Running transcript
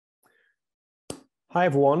Hi,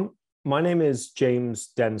 everyone. My name is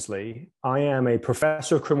James Densley. I am a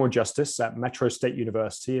professor of criminal justice at Metro State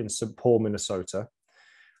University in St. Paul, Minnesota.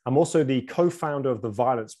 I'm also the co-founder of the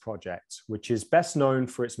Violence Project, which is best known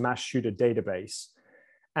for its mass shooter database.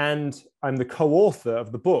 And I'm the co-author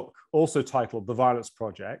of the book, also titled The Violence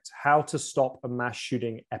Project: How to Stop a Mass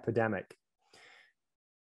Shooting Epidemic.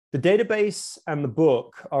 The database and the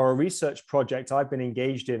book are a research project I've been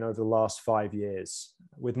engaged in over the last 5 years.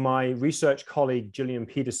 With my research colleague, Gillian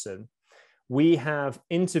Peterson, we have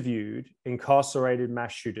interviewed incarcerated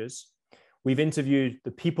mass shooters. We've interviewed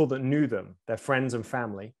the people that knew them, their friends and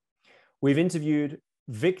family. We've interviewed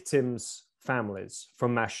victims' families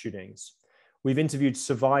from mass shootings. We've interviewed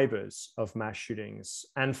survivors of mass shootings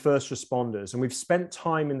and first responders. And we've spent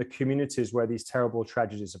time in the communities where these terrible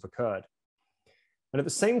tragedies have occurred. And at the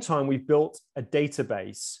same time, we've built a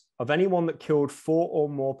database of anyone that killed 4 or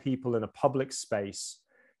more people in a public space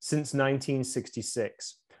since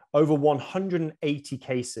 1966. Over 180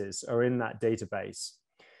 cases are in that database.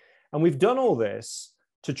 And we've done all this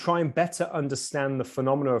to try and better understand the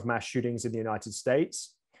phenomena of mass shootings in the United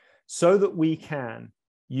States so that we can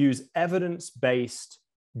use evidence-based,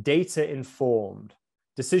 data-informed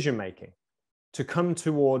decision-making to come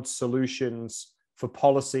towards solutions for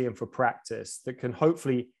policy and for practice that can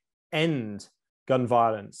hopefully end gun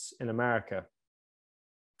violence in America.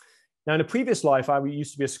 Now, in a previous life, I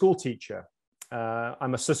used to be a school teacher.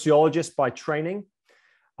 I'm a sociologist by training.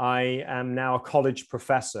 I am now a college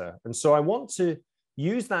professor. And so I want to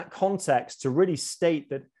use that context to really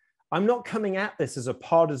state that I'm not coming at this as a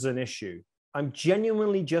partisan issue. I'm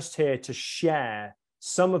genuinely just here to share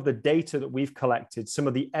some of the data that we've collected, some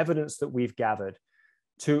of the evidence that we've gathered,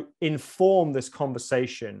 to inform this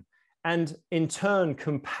conversation and in turn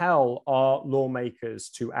compel our lawmakers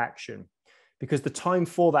to action, because the time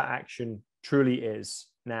for that action truly is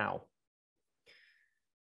now.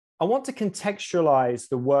 I want to contextualize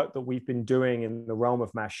the work that we've been doing in the realm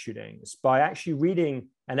of mass shootings by actually reading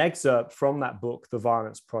an excerpt from that book, The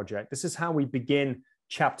Violence Project. This is how we begin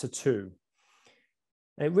chapter 2.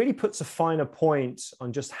 And it really puts a finer point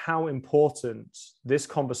on just how important this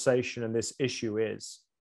conversation and this issue is.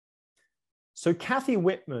 So Kathy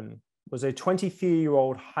Whitman was a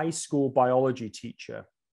 23-year-old high school biology teacher.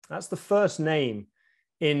 That's the first name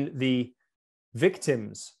in the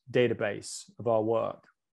victims database of our work.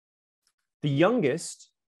 The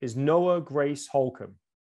youngest is Noah Grace Holcomb.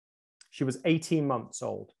 She was 18 months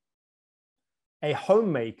old. A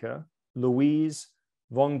homemaker, Louise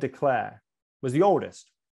Von de Clare, was the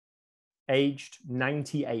oldest, aged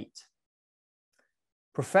 98.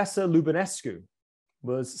 Professor Lubinescu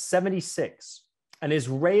was 76, an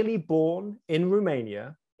Israeli born in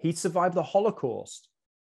Romania. He survived the Holocaust,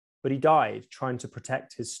 but he died trying to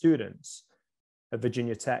protect his students at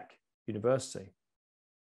Virginia Tech University.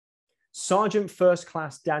 Sergeant First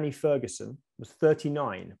Class Danny Ferguson was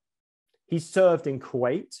 39. He served in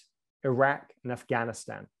Kuwait, Iraq, and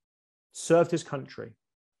Afghanistan, served his country,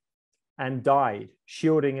 and died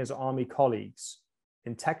shielding his army colleagues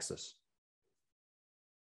in Texas.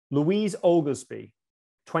 Louise Oglesby,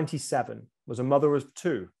 27, was a mother of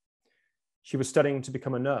 2. She was studying to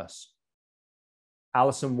become a nurse.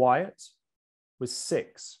 Alison Wyatt was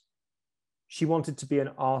 6. She wanted to be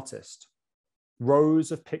an artist.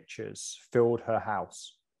 Rows of pictures filled her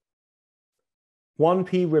house. Juan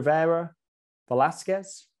P. Rivera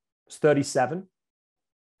Velasquez was 37,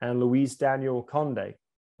 and Luis Daniel Conde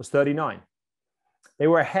was 39. They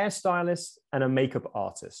were a hairstylist and a makeup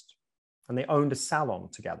artist, and they owned a salon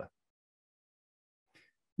together.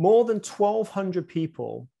 More than 1,200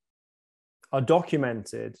 people are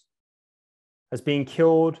documented as being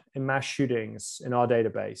killed in mass shootings in our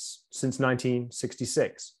database since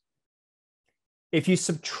 1966. If you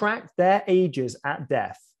subtract their ages at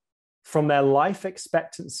death from their life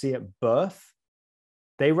expectancy at birth,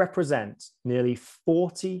 they represent nearly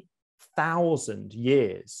 40,000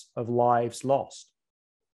 years of lives lost.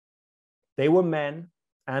 They were men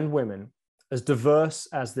and women as diverse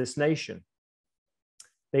as this nation.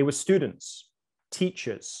 They were students,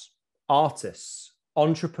 teachers, artists,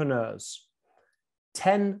 entrepreneurs.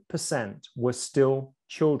 10% were still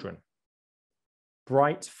children.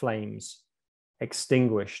 Bright flames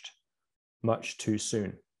extinguished much too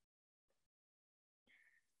soon.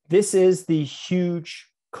 This is the huge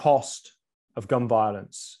cost of gun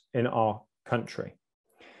violence in our country.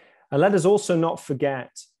 And let us also not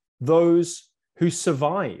forget those who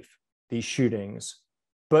survive these shootings,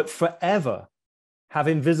 but forever have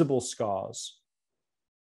invisible scars.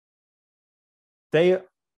 They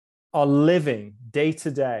are living day to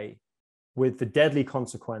day with the deadly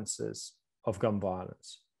consequences of gun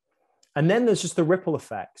violence. And then there's just the ripple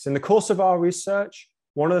effects. In the course of our research,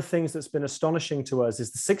 one of the things that's been astonishing to us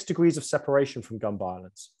is the 6 degrees of separation from gun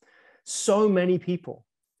violence. So many people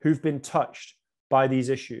who've been touched by these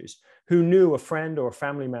issues, who knew a friend or a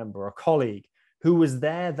family member, a colleague, who was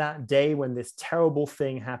there that day when this terrible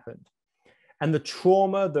thing happened. And the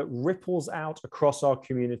trauma that ripples out across our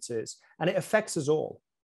communities, and it affects us all.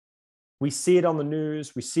 We see it on the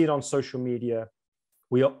news, we see it on social media.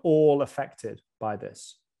 We are all affected by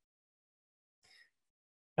this.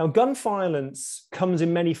 Now, gun violence comes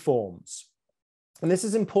in many forms, and this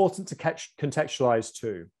is important to contextualize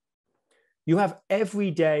too. You have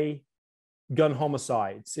everyday gun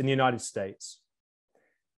homicides in the United States.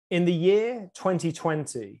 In the year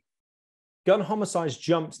 2020, gun homicides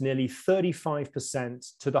jumped nearly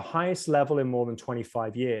 35% to the highest level in more than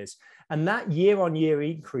 25 years. And that year-on-year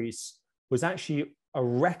increase was actually a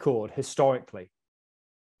record historically.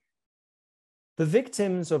 The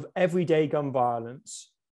victims of everyday gun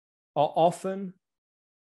violence are often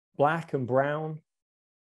Black and brown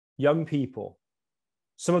young people,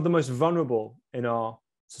 some of the most vulnerable in our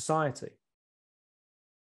society.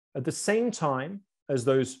 At the same time as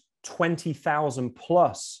those 20,000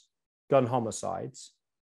 plus gun homicides,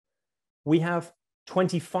 we have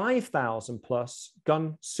 25,000 plus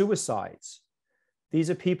gun suicides. These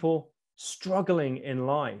are people struggling in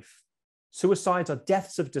life. Suicides are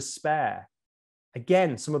deaths of despair.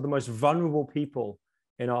 Again, some of the most vulnerable people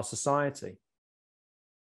in our society.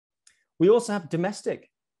 We also have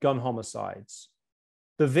domestic gun homicides.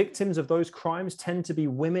 The victims of those crimes tend to be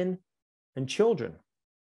women and children.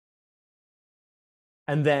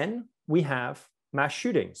 And then we have mass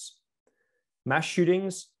shootings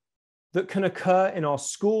that can occur in our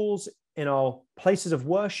schools, in our places of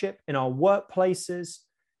worship, in our workplaces,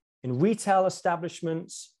 in retail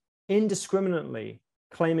establishments, indiscriminately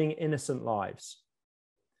claiming innocent lives.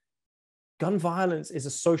 Gun violence is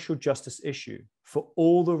a social justice issue for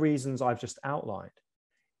all the reasons I've just outlined.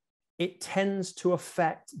 It tends to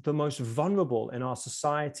affect the most vulnerable in our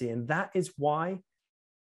society, and that is why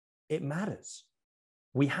it matters.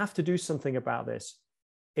 We have to do something about this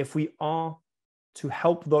if we are to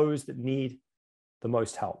help those that need the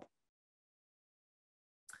most help.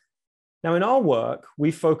 Now, in our work,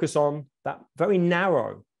 we focus on that very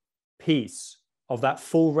narrow piece of that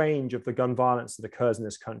full range of the gun violence that occurs in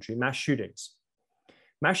this country, mass shootings.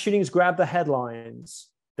 Mass shootings grab the headlines.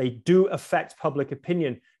 They do affect public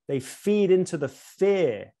opinion. They feed into the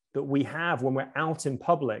fear that we have when we're out in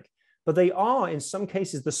public, but they are, in some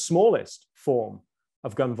cases, the smallest form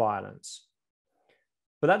of gun violence.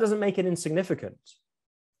 But that doesn't make it insignificant.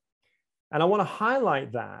 And I want to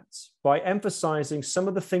highlight that by emphasizing some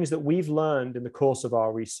of the things that we've learned in the course of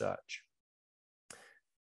our research.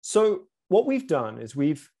 So what we've done is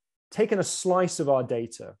we've taken a slice of our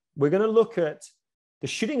data. We're going to look at the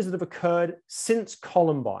shootings that have occurred since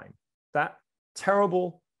Columbine, that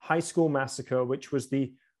terrible high school massacre, which was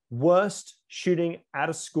the worst shooting at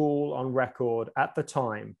a school on record at the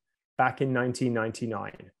time, back in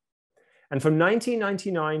 1999. And from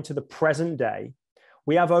 1999 to the present day,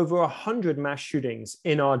 we have over 100 mass shootings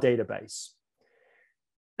in our database.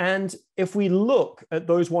 And if we look at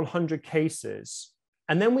those 100 cases,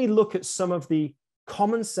 and then we look at some of the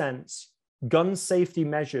common sense gun safety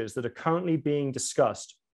measures that are currently being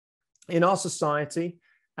discussed in our society,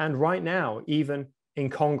 and right now, even in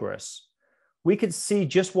Congress, we could see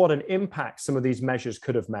just what an impact some of these measures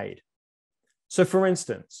could have made. So for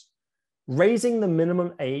instance, raising the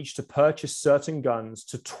minimum age to purchase certain guns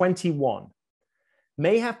to 21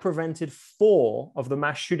 may have prevented 4 of the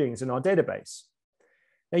mass shootings in our database.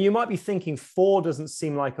 Now, you might be thinking 4 doesn't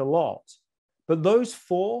seem like a lot, but those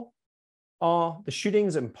 4 are the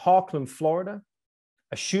shootings in Parkland, Florida,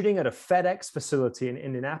 a shooting at a FedEx facility in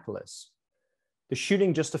Indianapolis, the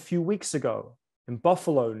shooting just a few weeks ago in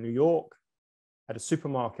Buffalo, New York, at a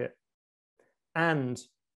supermarket, and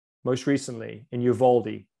most recently in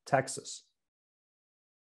Uvalde, Texas.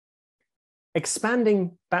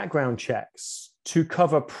 Expanding background checks to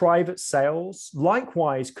cover private sales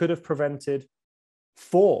likewise could have prevented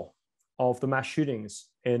 4 of the mass shootings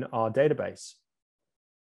in our database.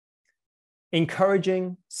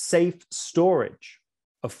 Encouraging safe storage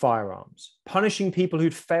of firearms, punishing people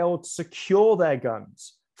who'd failed to secure their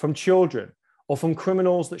guns from children or from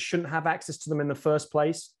criminals that shouldn't have access to them in the first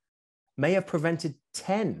place, may have prevented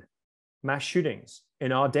 10 mass shootings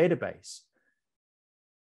in our database.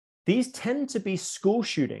 These tend to be school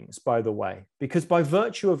shootings, by the way, because by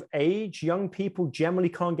virtue of age, young people generally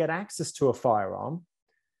can't get access to a firearm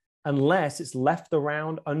unless it's left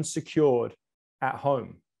around unsecured at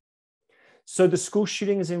home. So the school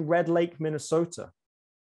shootings in Red Lake, Minnesota,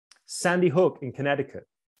 Sandy Hook in Connecticut,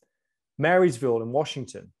 Marysville in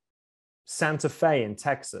Washington, Santa Fe in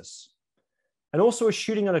Texas, and also a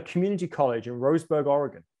shooting at a community college in Roseburg,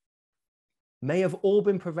 Oregon, may have all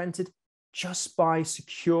been prevented just by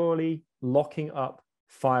securely locking up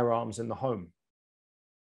firearms in the home.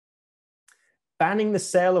 Banning the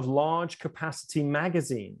sale of large capacity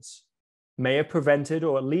magazines may have prevented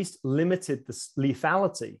or at least limited the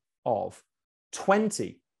lethality of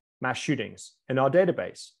 20 mass shootings in our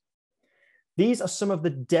database. These are some of the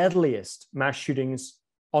deadliest mass shootings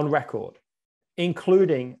on record,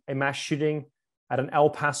 including a mass shooting at an El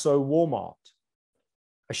Paso Walmart,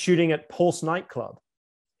 a shooting at Pulse nightclub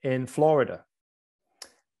in Florida,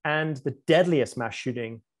 and the deadliest mass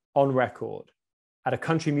shooting on record at a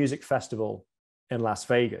country music festival in Las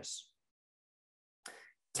Vegas.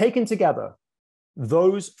 Taken together,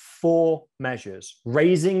 those four measures,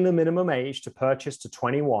 raising the minimum age to purchase to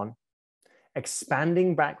 21,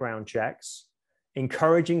 expanding background checks,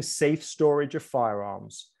 encouraging safe storage of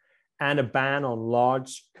firearms, and a ban on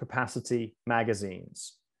large capacity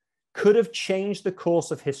magazines, could have changed the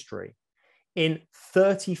course of history in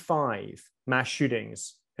 35 mass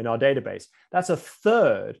shootings in our database. That's a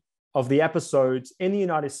third of the episodes in the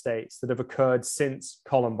United States that have occurred since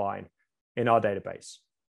Columbine in our database.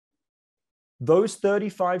 Those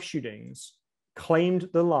 35 shootings claimed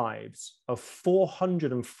the lives of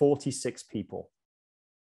 446 people.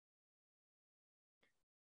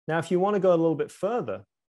 Now, if you want to go a little bit further,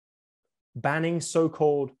 banning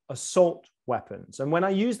so-called assault weapons. And when I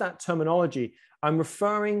use that terminology, I'm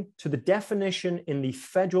referring to the definition in the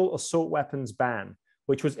federal assault weapons ban,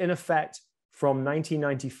 which was in effect from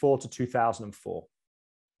 1994 to 2004.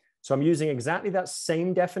 So I'm using exactly that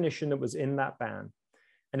same definition that was in that ban.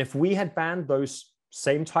 And if we had banned those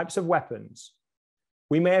same types of weapons,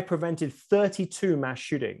 we may have prevented 32 mass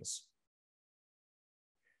shootings.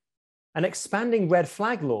 And expanding red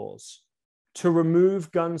flag laws to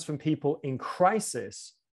remove guns from people in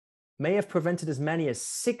crisis may have prevented as many as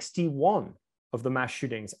 61 of the mass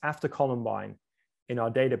shootings after Columbine in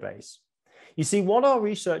our database. You see, what our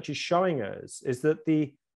research is showing us is that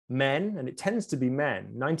the men, and it tends to be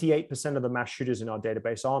men, 98% of the mass shooters in our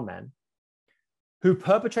database are men, who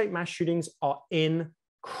perpetrate mass shootings are in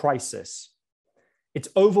crisis. It's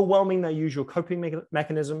overwhelming their usual coping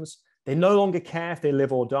mechanisms. They no longer care if they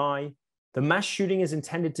live or die. The mass shooting is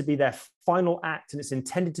intended to be their final act, and it's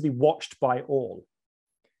intended to be watched by all.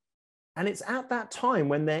 And it's at that time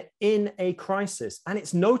when they're in a crisis, and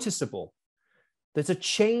it's noticeable. There's a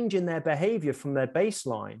change in their behavior from their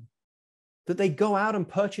baseline that they go out and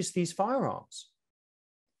purchase these firearms.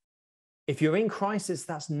 If you're in crisis,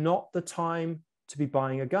 that's not the time to be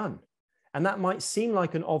buying a gun. And that might seem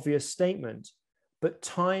like an obvious statement, but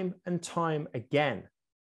time and time again,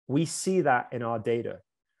 we see that in our data,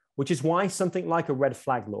 which is why something like a red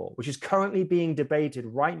flag law, which is currently being debated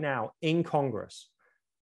right now in Congress,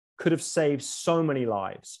 could have saved so many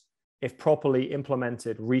lives if properly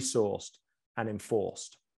implemented, resourced, and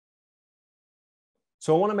enforced.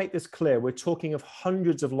 So I want to make this clear. We're talking of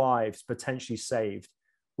hundreds of lives potentially saved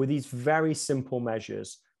with these very simple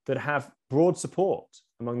measures that have broad support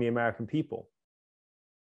among the American people.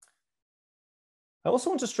 I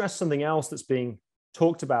also want to stress something else that's being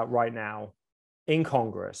talked about right now in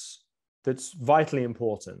Congress that's vitally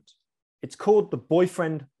important. It's called the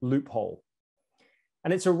boyfriend loophole.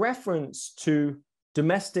 And it's a reference to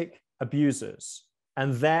domestic abusers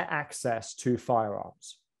and their access to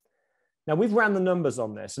firearms. Now, we've ran the numbers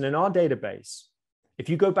on this, and in our database, if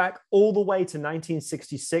you go back all the way to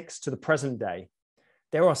 1966 to the present day,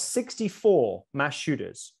 there are 64 mass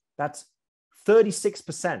shooters. That's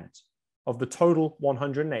 36% of the total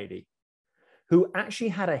 180 who actually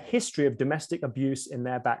had a history of domestic abuse in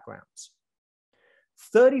their backgrounds.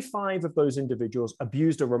 35 of those individuals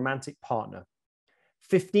abused a romantic partner.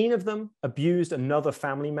 15 of them abused another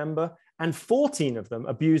family member, and 14 of them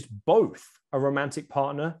abused both a romantic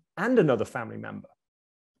partner and another family member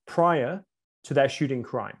prior to their shooting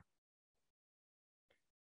crime.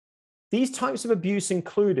 These types of abuse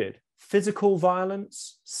included physical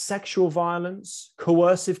violence, sexual violence,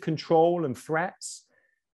 coercive control, and threats.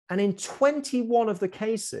 And in 21 of the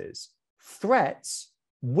cases, threats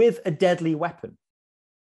with a deadly weapon.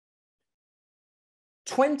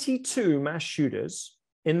 22 mass shooters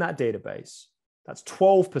in that database, that's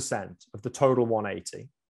 12% of the total 180,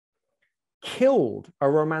 killed a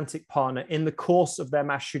romantic partner in the course of their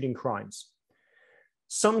mass shooting crimes.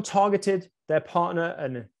 Some targeted their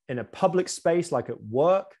partner in a public space like at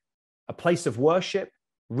work, a place of worship,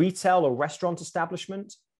 retail or restaurant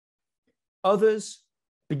establishment. Others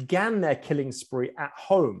began their killing spree at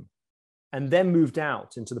home and then moved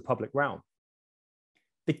out into the public realm.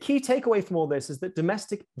 The key takeaway from all this is that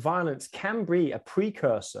domestic violence can be a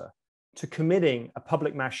precursor to committing a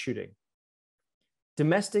public mass shooting.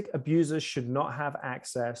 Domestic abusers should not have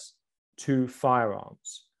access to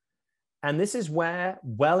firearms. And this is where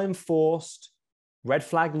well-enforced red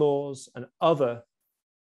flag laws and other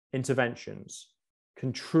interventions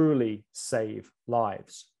can truly save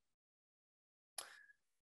lives.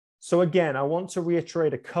 So again, I want to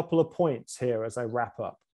reiterate a couple of points here as I wrap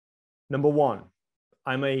up. Number one,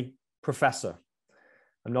 I'm a professor.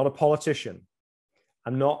 I'm not a politician.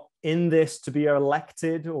 I'm not in this to be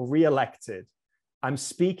elected or re-elected. I'm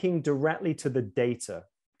speaking directly to the data,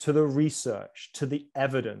 to the research, to the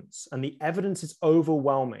evidence. And the evidence is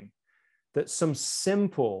overwhelming that some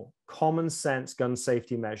simple common sense gun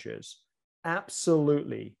safety measures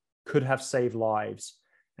absolutely could have saved lives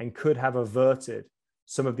and could have averted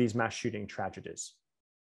some of these mass shooting tragedies.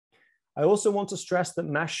 I also want to stress that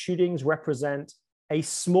mass shootings represent a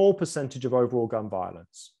small percentage of overall gun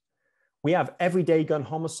violence. We have everyday gun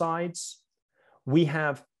homicides. We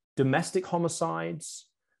have domestic homicides.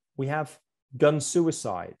 We have gun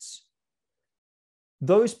suicides.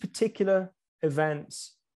 Those particular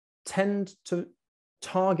events tend to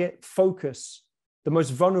target, focus the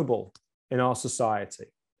most vulnerable in our society.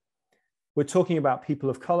 We're talking about people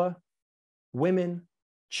of color, women,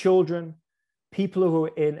 children, people who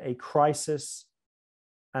are in a crisis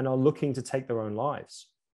and are looking to take their own lives.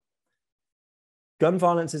 Gun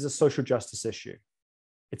violence is a social justice issue.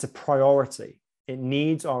 It's a priority. It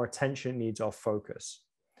needs our attention, it needs our focus.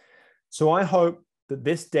 So I hope that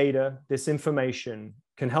this data, this information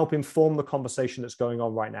can help inform the conversation that's going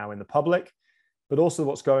on right now in the public, but also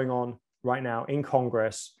what's going on right now in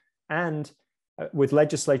Congress and with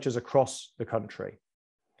legislatures across the country.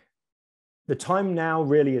 The time now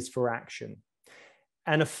really is for action.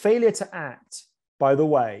 And a failure to act, by the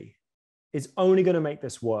way, is only going to make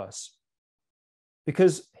this worse.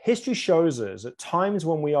 Because history shows us at times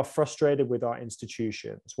when we are frustrated with our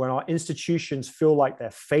institutions, when our institutions feel like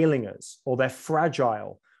they're failing us, or they're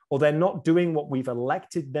fragile, or they're not doing what we've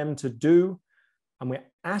elected them to do, and we're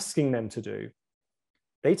asking them to do,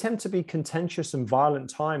 they tend to be contentious and violent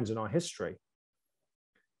times in our history.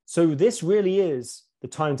 So this really is the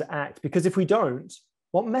time to act, because if we don't,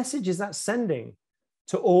 what message is that sending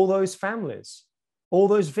to all those families, all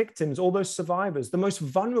those victims, all those survivors, the most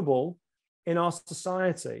vulnerable in our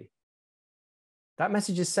society? That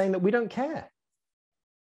message is saying that we don't care.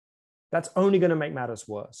 That's only going to make matters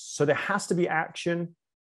worse. So there has to be action,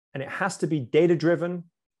 and it has to be data-driven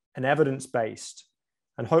and evidence-based.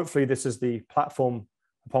 And hopefully this is the platform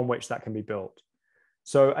upon which that can be built.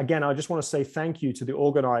 So again, I just want to say thank you to the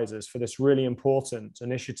organizers for this really important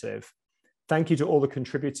initiative. Thank you to all the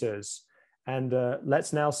contributors. And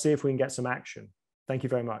let's now see if we can get some action. Thank you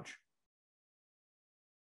very much.